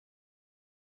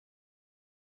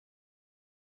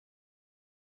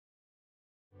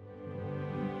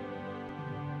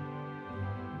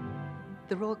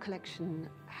The Royal Collection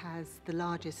has the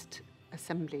largest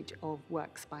assemblage of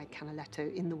works by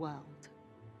Canaletto in the world.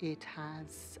 It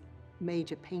has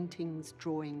major paintings,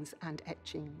 drawings, and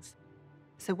etchings.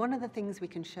 So one of the things we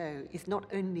can show is not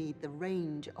only the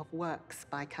range of works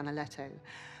by Canaletto,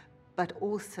 but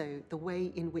also the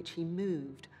way in which he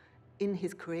moved in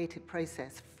his creative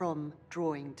process from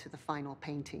drawing to the final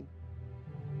painting.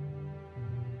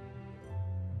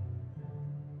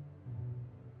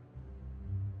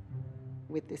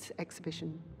 With this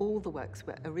exhibition, all the works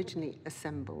were originally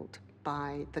assembled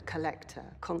by the collector,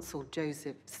 Consul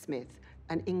Joseph Smith,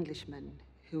 an Englishman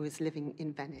who was living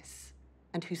in Venice,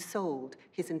 and who sold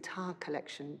his entire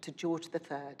collection to George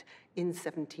III in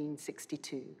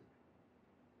 1762.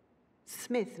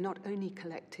 Smith not only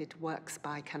collected works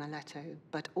by Canaletto,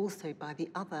 but also by the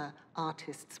other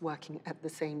artists working at the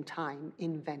same time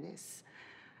in Venice.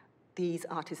 These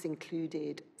artists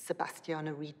included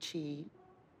Sebastiano Ricci,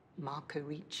 Marco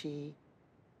Ricci,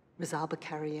 Rosalba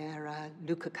Carriera,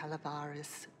 Luca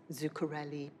Calavaris,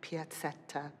 Zuccarelli,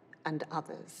 Piazzetta, and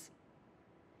others.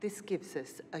 This gives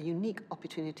us a unique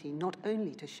opportunity not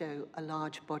only to show a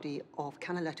large body of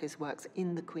Canaletto's works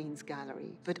in the Queen's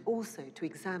Gallery, but also to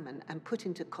examine and put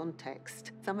into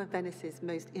context some of Venice's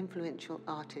most influential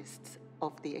artists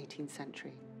of the 18th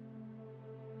century.